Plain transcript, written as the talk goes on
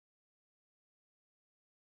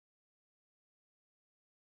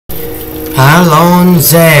Hello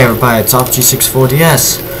there, everybody, it's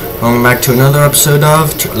OffG64DS. Welcome back to another episode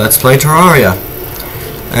of Let's Play Terraria.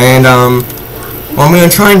 And, what I'm going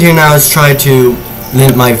to try and do now is try to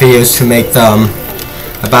limit my videos to make them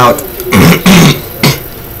about,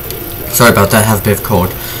 sorry about that, I have a bit of cold,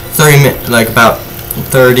 about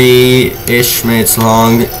 30-ish minutes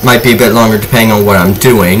long, might be a bit longer depending on what I'm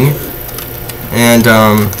doing. And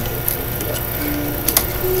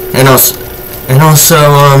also,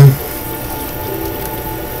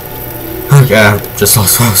 yeah, just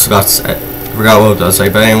lost what I was about to say. Forgot what I was about to say,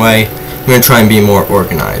 but anyway, I'm gonna try and be more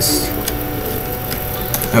organized.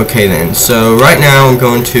 Okay then, so right now I'm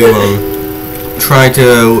going to try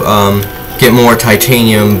to get more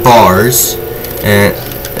titanium bars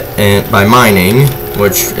and by mining,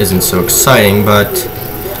 which isn't so exciting, but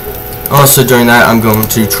also during that I'm going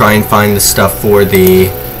to try and find the stuff for the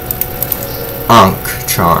Ankh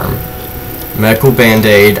charm. Medical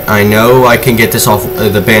band-aid. I know I can get this off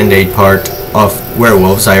the band-aid part off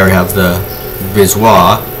werewolves. I already have the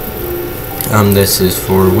Visois. This is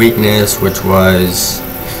for weakness, which was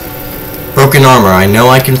broken armor. I know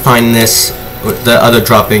I can find this, the other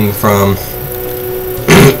dropping from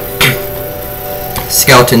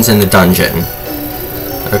skeletons in the dungeon.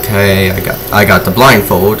 Okay, I got the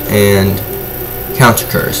blindfold and counter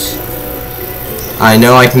curse. I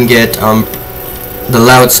know I can get the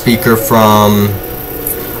loudspeaker from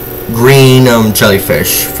green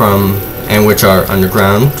jellyfish and which are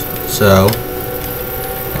underground, so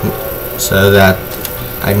that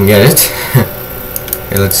I can get it.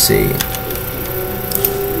 Okay, let's see.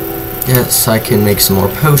 Yes, I can make some more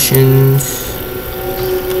potions.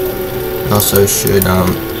 Also should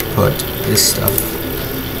put this stuff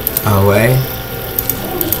away.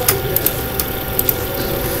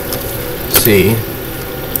 Let's see.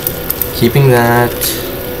 Keeping that,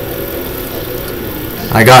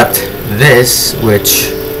 I got this,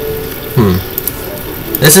 which,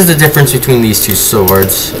 this is the difference between these two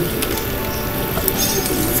swords.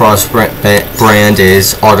 Frost brand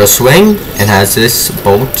is auto swing and has this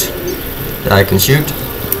bolt that I can shoot.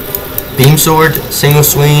 Beam sword, single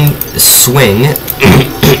swing,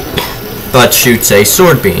 but shoots a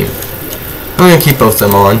sword beam. I'm gonna keep both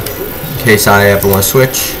of them on in case I ever want to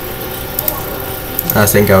switch. I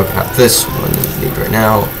think I'll have this one need right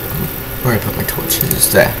now. Where did I put my torches?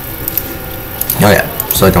 There. Oh yeah,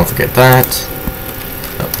 so I don't forget that.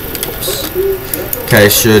 Oh, oops. Okay, I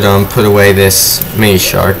should put away this mini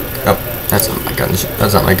shark. Oh, that's not my gun.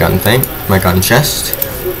 That's not my gun thing. My gun chest.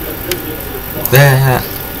 There.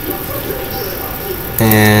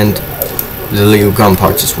 And the little gun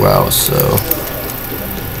parts as well. So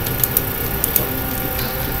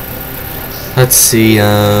let's see.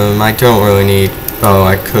 I don't really need. Oh,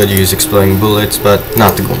 I could use exploding bullets, but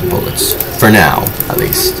not the golden bullets. For now, at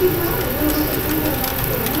least.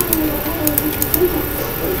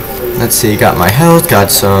 Let's see, got my health,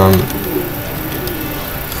 got some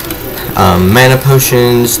mana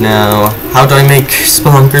potions. Now, how do I make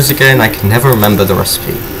spelunkers again? I can never remember the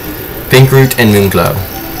recipe. Pink root and moon glow.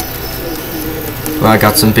 Well, I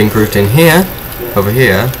got some pink root in here, over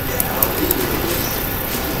here.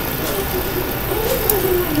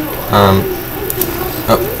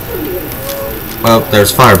 Well,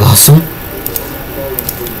 there's Fire Blossom.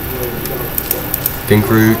 Pink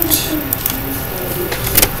root.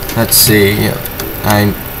 Let's see. Yeah,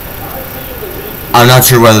 I'm not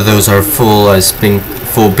sure whether those are full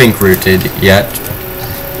pink rooted yet.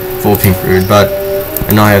 Full pink root, but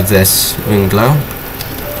I know I have this moon glow.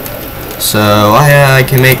 So I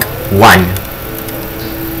can make one.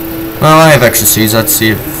 Well, I have extra seeds. Let's see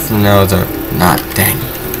if no, they're not. Dang.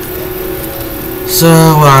 So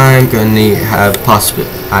I'm gonna have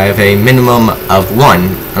I have a minimum of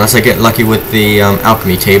one, unless I get lucky with the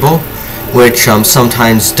alchemy table, which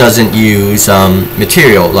sometimes doesn't use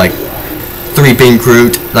material like 3 pink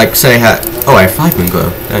root. Like say I have I have 5 moon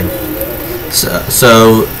glow. Dang.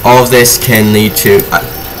 So all of this can lead to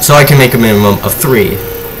so I can make a minimum of 3,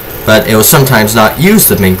 but it will sometimes not use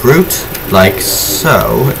the pink root like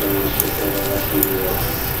so,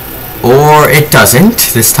 or it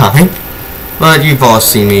doesn't this time. But you've all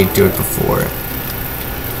seen me do it before.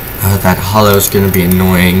 That hollow is gonna be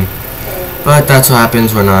annoying, but that's what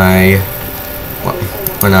happens when I'm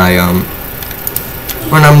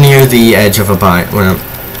near the edge of a biome. When I'm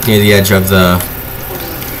near the edge of the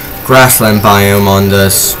grassland biome on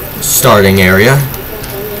the starting area.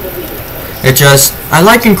 It just I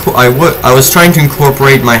was trying to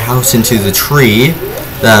incorporate my house into the tree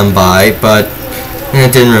that I'm by, but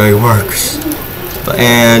it didn't really work.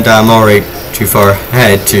 And I'm already too far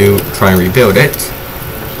ahead to try and rebuild it.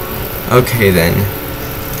 Okay then.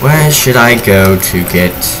 Where should I go to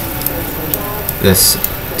get this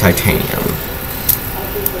titanium?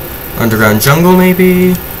 Underground jungle,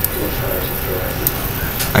 maybe?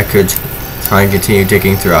 I could try and continue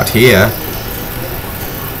digging throughout here.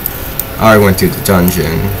 I already went through the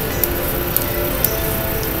dungeon.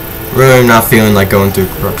 Really not feeling like going through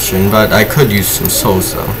corruption, but I could use some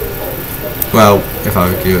souls though. Well, if I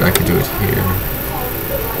would do it, I could do it here.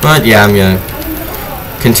 But yeah, I'm gonna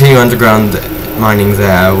continue underground mining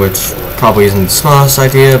there, which probably isn't the smartest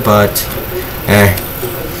idea, but and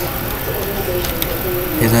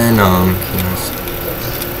then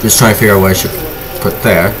just trying to figure out what I should put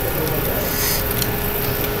there.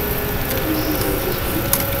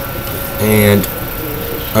 And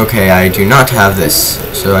okay, I do not have this,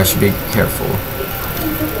 so I should be careful.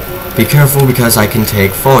 Be careful because I can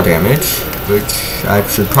take fall damage, which I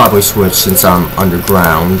should probably switch since I'm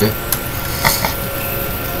underground.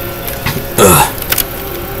 Ugh.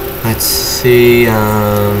 Let's see,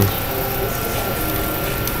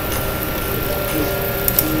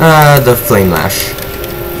 the flame lash,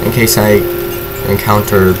 in case I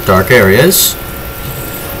encounter dark areas,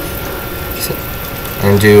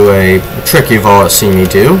 and do a trick you've all seen me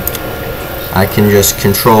do. I can just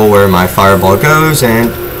control where my fireball goes, and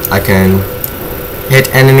I can hit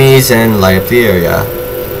enemies and light up the area.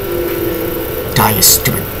 Die, you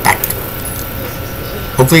stupid bat.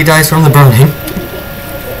 Hopefully he dies from the burning.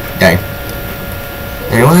 Dang.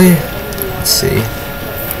 Anyway, let's see.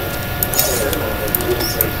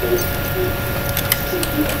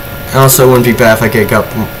 Also, it wouldn't be bad if I get up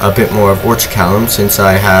a bit more of Orchicalum, since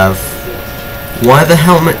I have one of the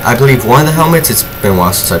I believe one of the helmets, it's been a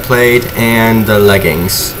while since I played, and the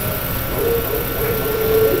leggings.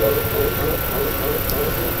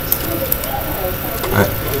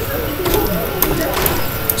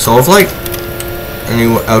 Soul of Light.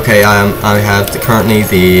 Anyway, okay, I have currently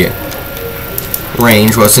the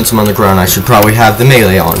range. Well, since I'm on the ground, I should probably have the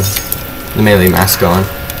melee on, the melee mask on.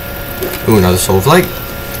 Ooh, another Soul of Light.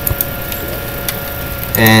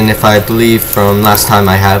 And if I believe from last time,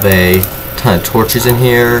 I have a ton of torches in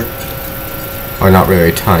here, or not really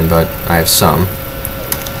a ton, but I have some.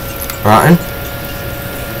 Rotten.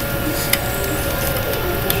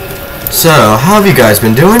 So, how have you guys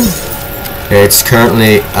been doing? It's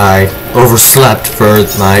currently, I overslept for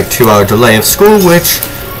my 2-hour delay of school, which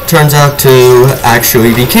turns out to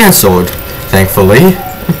actually be cancelled, thankfully.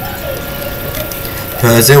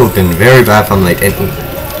 Because it would have been very bad if I'm late. And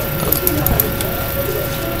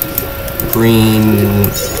green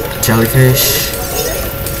jellyfish.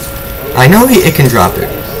 I know it can drop it.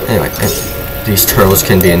 Anyway, these turtles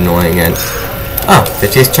can be annoying, and oh,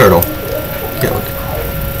 50th turtle. Killed.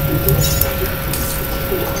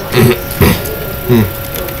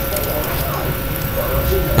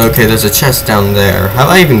 Okay, there's a chest down there. Have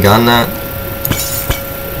I even gotten that?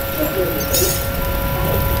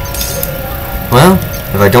 Well,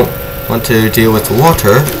 if I don't want to deal with the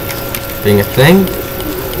water being a thing,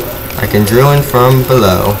 I can drill in from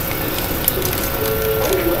below.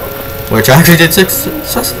 Which I actually did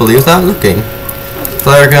successfully without looking.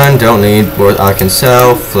 Flare gun, don't need, what I can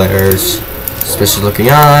sell. Flares, special looking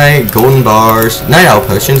eye, golden bars, night owl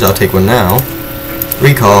potions, I'll take one now.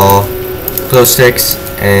 Recall, glow sticks,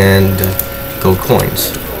 and gold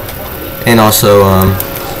coins. And also,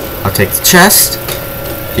 I'll take the chest,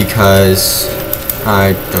 because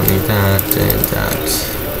I don't need that and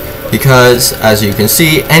that. Because, as you can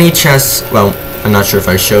see, any chest, well, I'm not sure if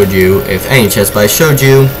I showed you, if any chest, but I showed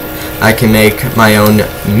you, I can make my own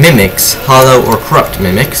mimics, hollow or corrupt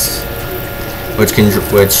mimics, which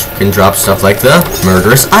can drop stuff like the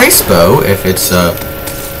murderous ice bow, if it's a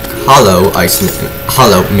hollow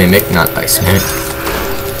mimic, not ice mimic.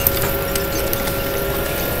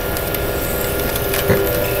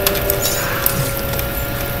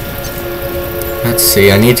 Let's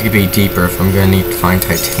see, I need to be deeper if I'm gonna need to find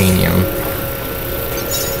titanium.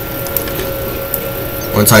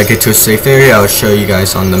 Once I get to a safe area, I'll show you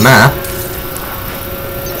guys on the map.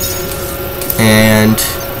 And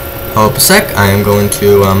hold up a sec, I am going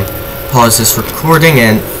to pause this recording,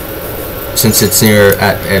 and since it's near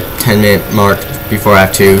at 10-minute mark before I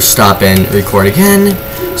have to stop and record again,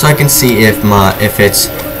 so I can see if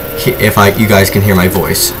you guys can hear my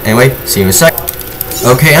voice. Anyway, see you in a sec.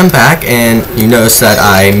 Okay, I'm back, and you notice that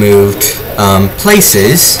I moved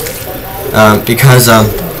places because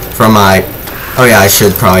from my, oh yeah, I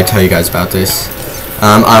should probably tell you guys about this.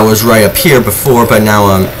 I was right up here before, but now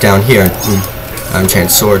I'm down here. I'm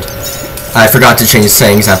changed sword. I forgot to change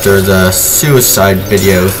settings after the suicide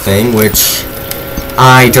video thing, which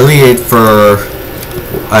I deleted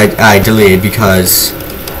I deleted because,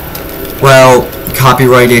 well,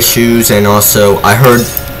 copyright issues, and also I heard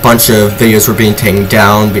a bunch of videos were being taken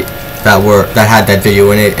down that had that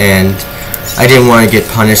video in it, and I didn't want to get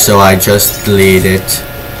punished, so I just deleted it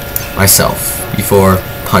myself before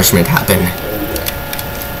punishment happened.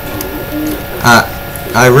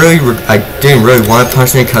 I didn't really want to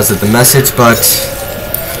punish me because of the message, but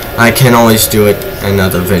I can always do it in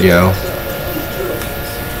another video.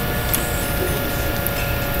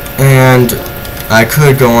 And I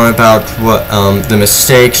could go on about what the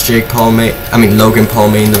mistakes Logan Paul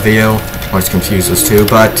made in the video. I always confuse those two,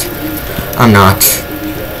 but I'm not.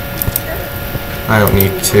 I don't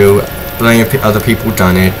need to. Plenty of other people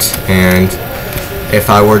done it, and if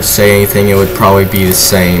I were to say anything, it would probably be the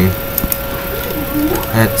same.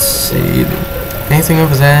 Let's see. Anything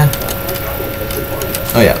over there?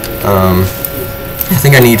 Oh yeah. I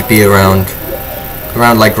think I need to be around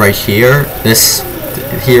like right here.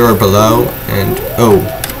 Here or below, and oh,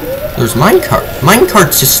 there's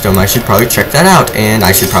minecart system. I should probably check that out, and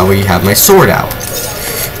I should probably have my sword out.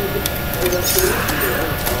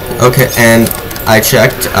 Okay, and I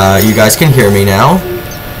checked. You guys can hear me now.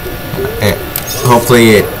 And hopefully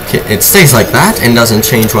it stays like that and doesn't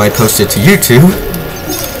change when I post it to YouTube.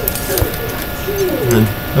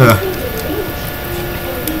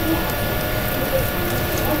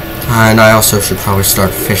 And I also should probably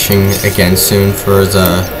start fishing again soon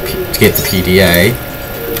to get the PDA,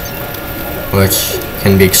 which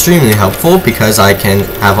can be extremely helpful because I can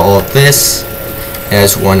have all of this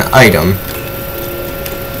as one item.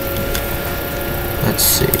 Let's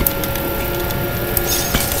see.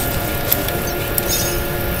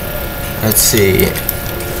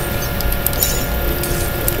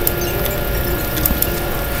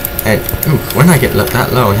 And ooh, when did I get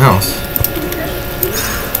that low in health?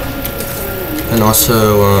 And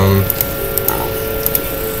also,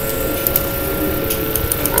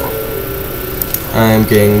 I'm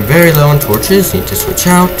getting very low on torches. Need to switch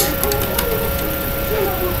out.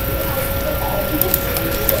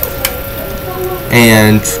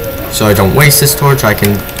 And so I don't waste this torch, I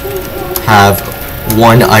can have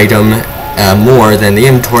one item more than the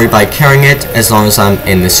inventory by carrying it as long as I'm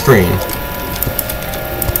in the screen.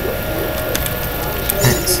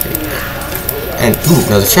 Let's see. And ooh,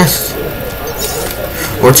 another chest.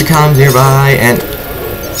 Orchard columns nearby, and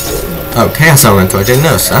oh, chaos elemental. I didn't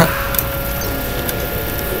notice that.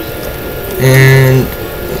 And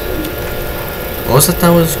what was it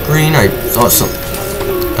that was green? I thought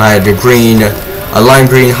I had a lime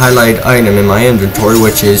green highlight item in my inventory,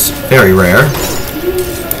 which is very rare.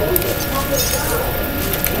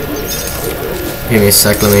 Give me a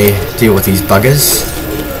sec. Let me deal with these buggers.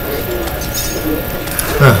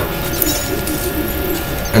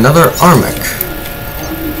 Another Armic.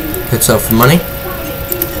 Good sell for money.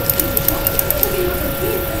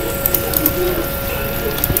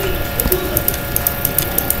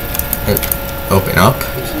 And open up.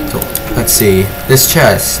 So, let's see. This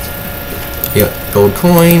chest. Gold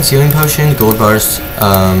coins, healing potion, gold bars.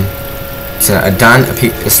 It's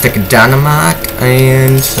a stick of dynamite,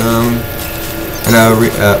 and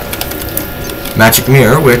a magic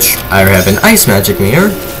mirror, which I have an ice magic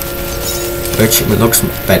mirror, which looks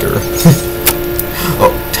better.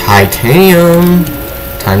 Oh. Titanium!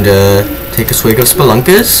 Time to take a swig of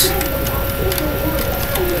Spelunkas.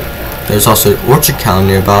 There's also an orchard column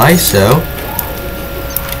nearby, so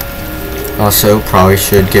also probably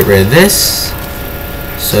should get rid of this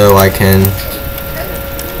so I can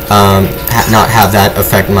not have that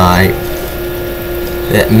affect my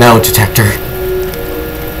metal detector.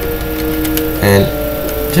 And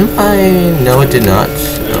didn't I? No, it did not.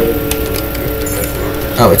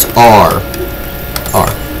 Oh, it's R.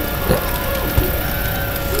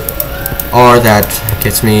 R that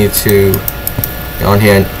gets me to on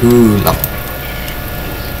here, and ooh,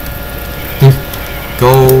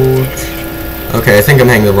 gold. Okay, I think I'm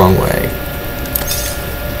heading the wrong way.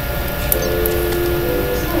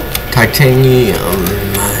 Titanium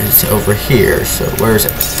is over here, so where is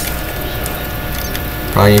it?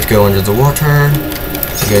 Probably need to go under the water.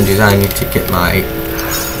 I'm gonna do that. I need to get my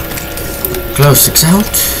glow sticks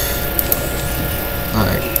out,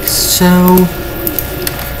 like so.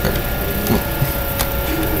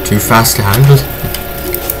 Too fast to handle.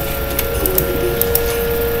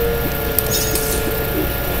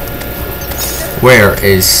 Where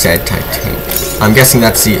is said titanium? I'm guessing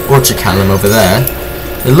that's the orchard column over there.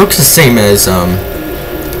 It looks the same as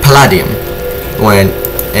palladium when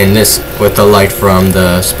in this with the light from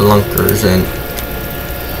the spelunkers. And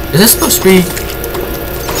is this supposed to be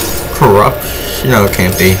corrupt? No, it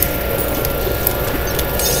can't be.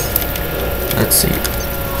 Let's see.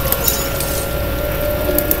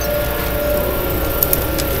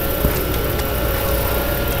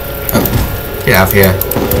 Get out of here.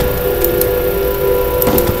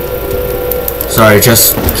 Sorry,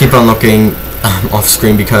 just keep on looking off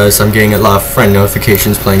screen because I'm getting a lot of friend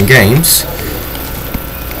notifications playing games.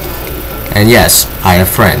 And yes, I have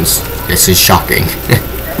friends. This is shocking.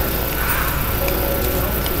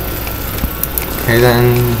 Okay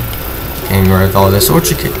then, getting rid of all this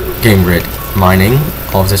orchard, mining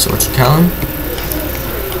all of this orchard calum.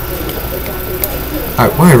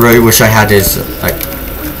 What I really wish I had is like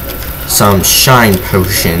some shine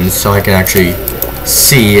potions so I can actually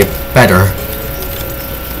see it better.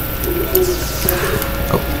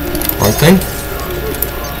 Oh, wrong thing.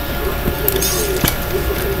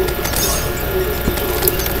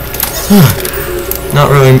 Not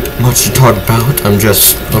really much to talk about. I'm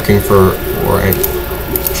just looking for and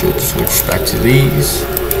should switch back to these.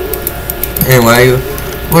 Anyway,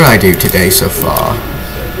 what did I do today so far?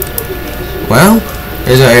 Well,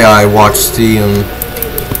 today I watched the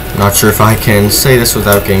not sure if I can say this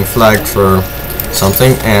without getting flagged for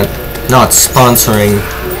something and not sponsoring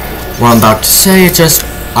what I'm about to say. It's just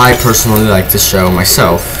I personally like this show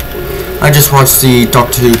myself. I just watched the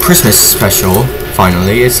Doctor Who Christmas special.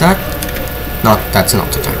 Finally, is that? That's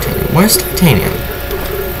not the titanium. Where's titanium?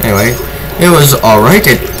 Anyway, it was alright.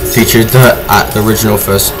 It featured the original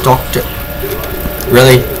first Doctor.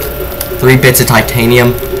 Really? 3 bits of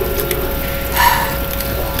titanium?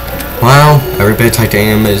 Well, every bit of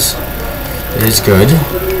titanium is good.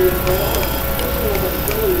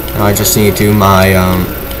 Now I just need to do my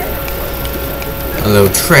a little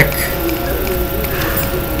trick.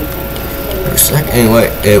 For a sec. Anyway,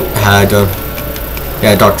 it had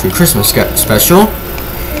yeah, Doctor Who Christmas special.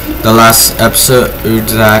 The last episode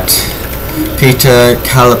that Peter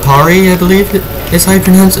Calipari, I believe is how you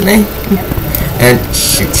pronounce the name. And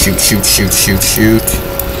shoot.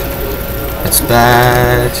 That's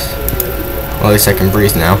bad. Well, at least I can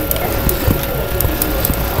breathe now.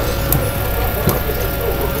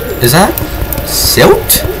 Is that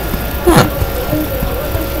silt? Huh.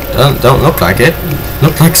 Don't look like it.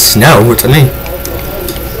 Look like snow to me.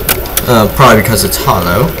 Probably because it's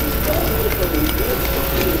hollow.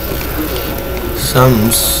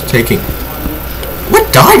 Some's taking...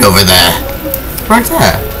 What died over there? Right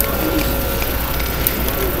there.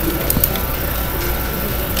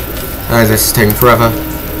 This is taking forever.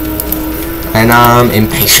 And I'm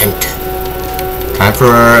impatient. Time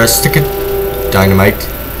for a stick of dynamite.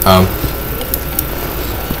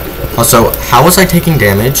 Also, how was I taking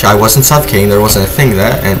damage? I wasn't suffocating, there wasn't a thing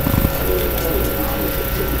there, and...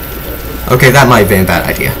 Okay, that might have been a bad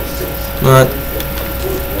idea. But...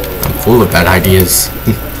 I'm full of bad ideas.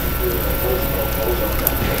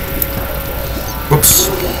 Whoops.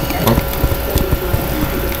 Oh.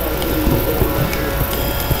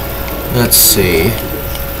 Let's see.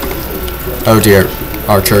 Oh dear,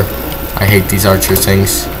 archer. I hate these archer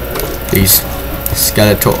things. These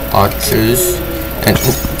skeletal archers. And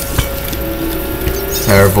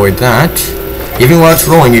better avoid that. Even while it's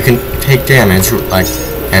rolling, you can take damage, like,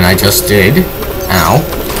 and I just did. Ow.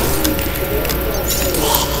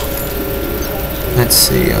 Let's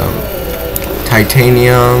see,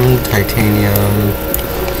 titanium.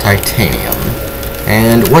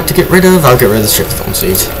 And what to get rid of? I'll get rid of the stripthorn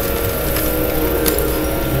seeds.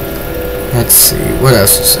 Let's see, what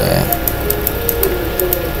else is there?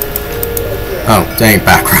 Oh, dang,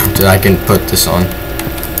 background. I can put this on.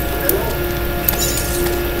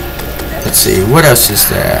 Let's see, what else is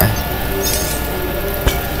there?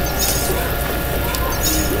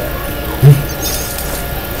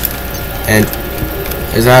 And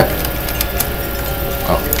is that...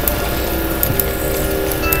 Oh.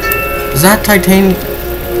 Is that titanium?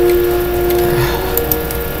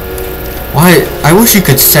 Why? I wish you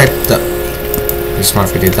could set the... Be smart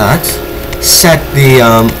if we did that. Set the,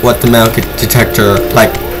 what the metal detector,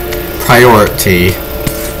 like, priority.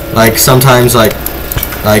 Like, sometimes, like,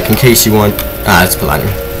 in case you want... it's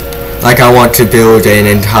palladium. Like, I want to build an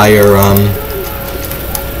entire,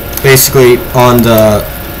 basically, on the...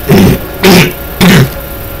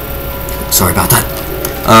 Sorry about that.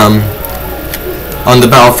 On the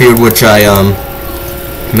battlefield, which I,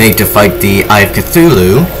 made to fight the Eye of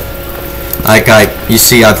Cthulhu. Like, you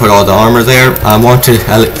see I put all the armor there. I want to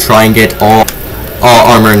try and get all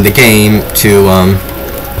armor in the game to,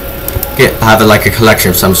 have it like a collection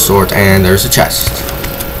of some sort, and there's a chest.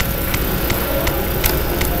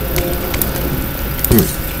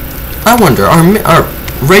 I wonder, are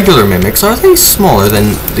regular mimics, are they smaller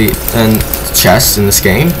than the chests in this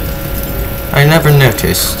game? I never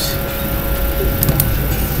noticed.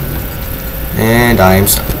 And I am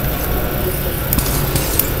stuck.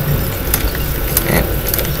 And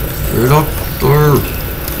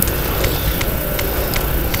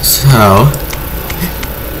So,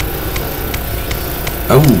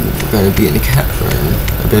 oh, we're gonna be in a cabin.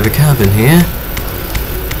 A bit of a cabin here.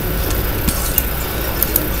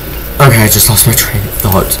 Okay, I just lost my train of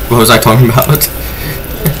thought. What was I talking about?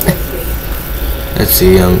 Let's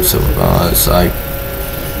see, so I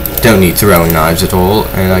don't need throwing knives at all,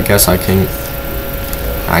 and I guess I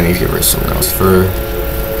need to get rid of someone else for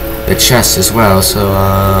the chest as well, so,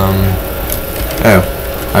 oh,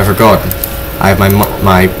 I forgot. I have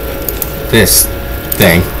this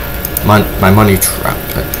thing, my money trap.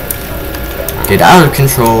 Get out of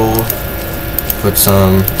control. Put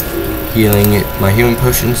some my healing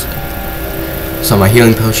potions. So my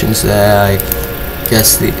healing potions there, I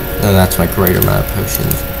guess no, that's my greater amount of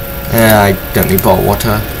potions. I don't need bottled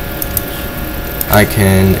water. I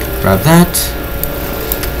can grab that.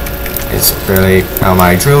 It's barely out of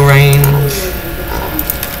my drill range.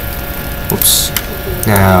 Whoops.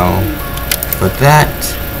 Now, put that.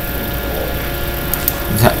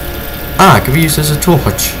 It can be used as a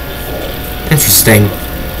torch. Interesting.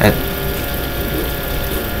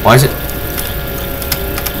 Why is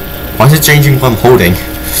it changing what I'm holding?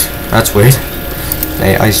 That's weird.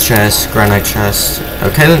 Okay, ice chest, granite chest.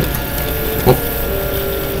 Okay then.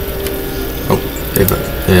 Oh, bit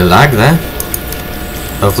of lag there.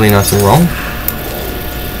 Hopefully nothing wrong.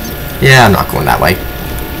 Yeah, I'm not going that way.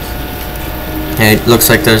 Yeah, it looks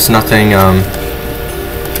like there's nothing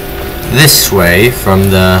this way from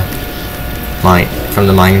the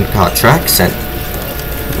minecart tracks and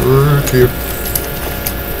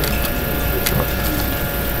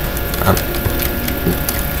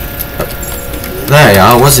there,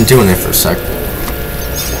 I wasn't doing it for a sec.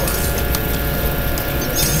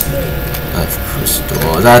 Life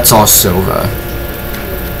crystal. That's all silver.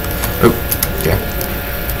 Oh, yeah.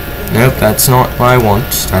 Nope, that's not what I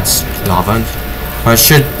want. That's lava. I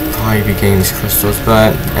should probably be getting these crystals,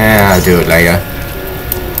 but I'll do it later.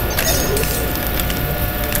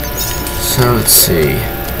 So let's see.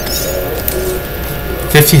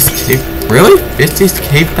 50th cave. Really? 50th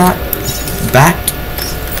cave back?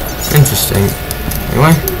 Interesting.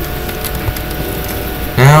 Anyway,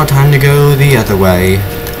 now time to go the other way.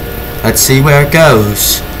 Let's see where it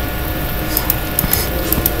goes.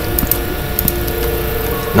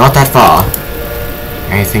 Not that far.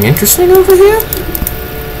 Anything interesting over here?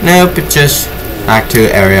 Nope, it's just back to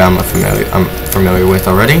an area I'm familiar with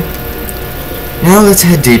already. Now let's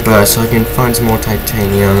head deeper so I can find some more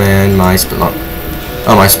titanium and my spelunk.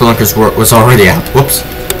 Oh, my spelunker's was already out. Whoops.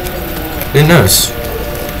 Didn't notice.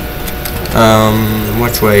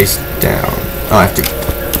 Which way's down? Oh, I have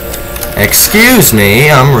to... Excuse me,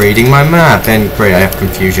 I'm reading my map, and great, I have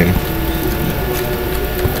confusion.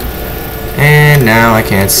 And now I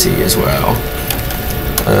can't see as well.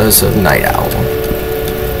 There's a night owl.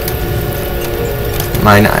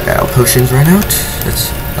 My night owl potions ran out.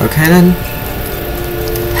 That's okay then.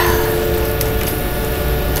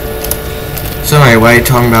 So anyway,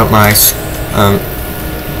 talking about my,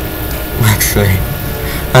 actually,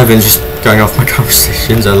 I've been just going off my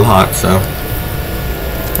conversations a lot, so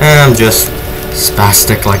I'm just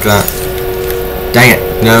spastic like that. Dang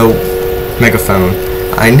it, no megaphone.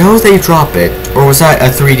 I know they drop it, or was that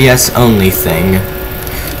a 3DS only thing?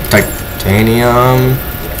 Titanium.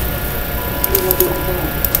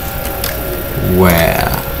 Where?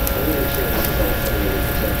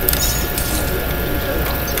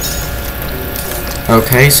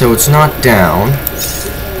 Okay, so it's not down.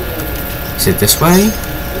 Is it this way?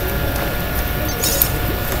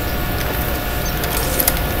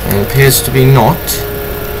 It appears to be not.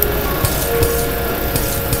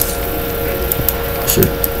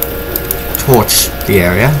 Should torch the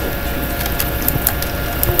area.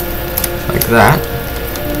 Like that.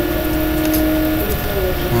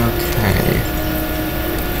 Okay.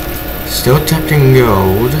 Still detecting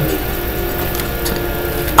gold.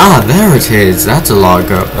 Ah, there it is. That's a lot of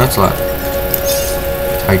gold. That's a lot.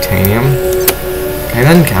 Titanium. Okay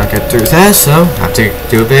then, can't get through there, so have to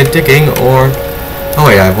do a bit of digging or... Oh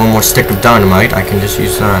wait, I have one more stick of dynamite. I can just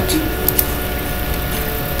use that.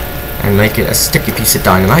 And make it a sticky piece of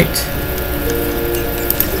dynamite.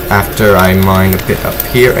 After I mine a bit up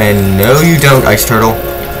here. And no you don't, ice turtle.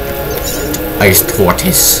 Ice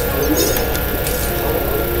tortoise.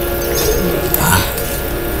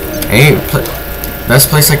 Best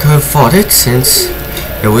place I could have fought it since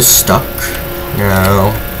it was stuck.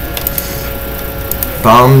 Now,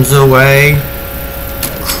 bombs away.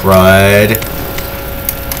 Crud.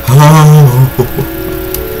 Oh,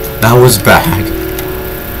 that was bad.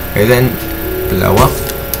 Okay then, blow up.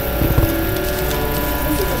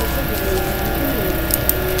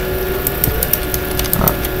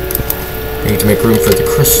 Need to make room for the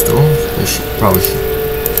crystal. Probably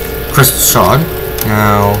crystal shard.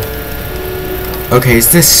 Now, okay,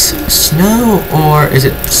 is this snow or is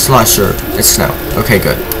it slusher? It's snow. Okay,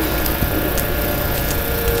 good.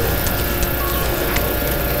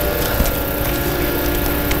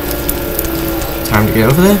 Time to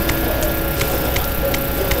get over there.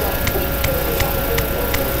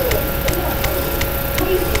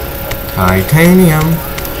 Titanium.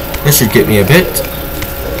 This should get me a bit.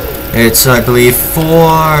 It's, I believe,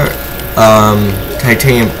 4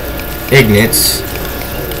 titanium ingots.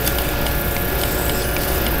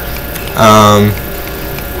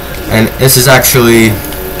 And this is actually.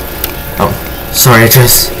 Oh, sorry. I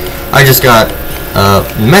just got a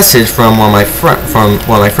message from one of my friends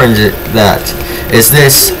that is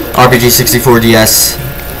this RPG64DS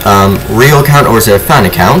real account or is it a fan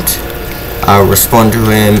account? I'll respond to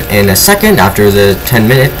him in a second after the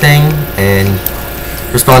 10-minute thing and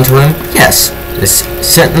respond to him. Yes, this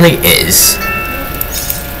certainly is.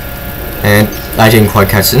 And I didn't quite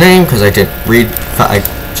catch the name because I didn't read. I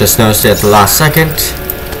just noticed it at the last second.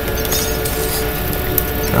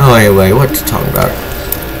 Oh, anyway, what to talk about?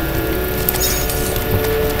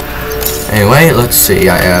 Anyway, let's see.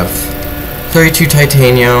 I have 32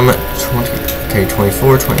 titanium,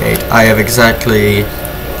 24, 28. I have exactly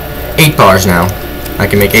 8 bars now. I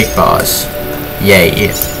can make 8 bars. Yay.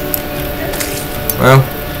 Well,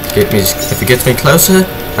 if it gets me closer,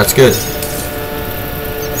 that's good.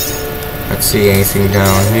 Let's see anything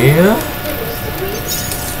down here.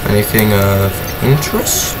 Anything of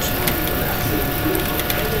interest?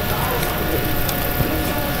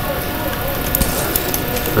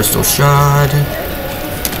 Crystal shard.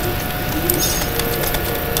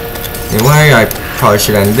 Anyway, I probably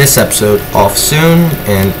should end this episode off soon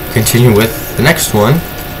and continue with the next one.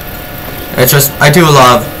 It's just, I do a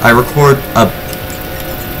lot of, I record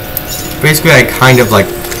basically I kind of like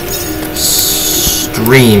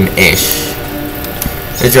stream-ish.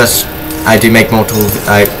 It's just, I do multiple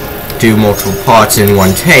parts in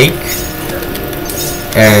one take,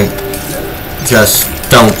 and just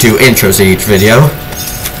don't do intros in each video.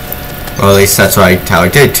 Well, at least that's how I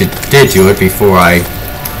did do it before I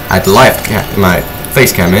had my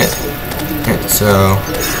face cam in it. And so,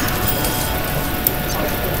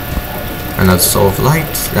 another soul of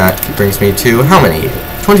light. That brings me to how many?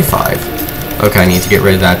 25. Okay, I need to get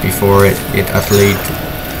rid of that before it utterly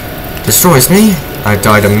destroys me. I've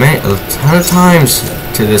died a ton of times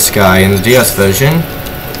to this guy in the DS version.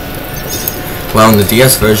 Well, in the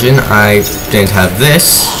DS version, I didn't have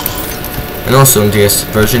this. And also in the DS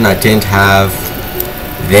version, I didn't have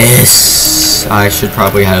this. I should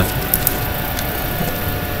probably have.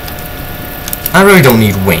 I really don't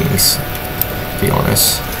need wings, to be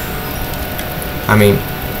honest. I mean,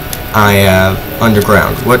 I have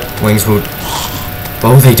underground. What wings would.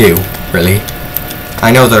 What would they do, really?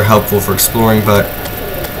 I know they're helpful for exploring, but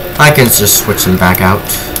I can just switch them back out.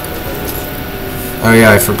 Oh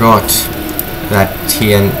yeah, I forgot that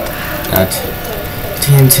TNT,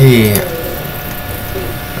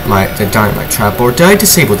 the dynamite trap board. Did I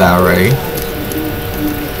disable that already?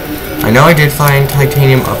 I know I did find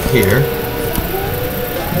titanium up here.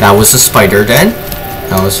 That was a spider then.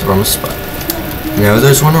 That was from a spider. No,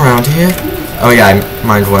 there's one around here. Oh yeah, I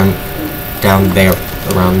mined one down there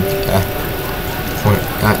around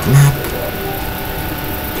that map.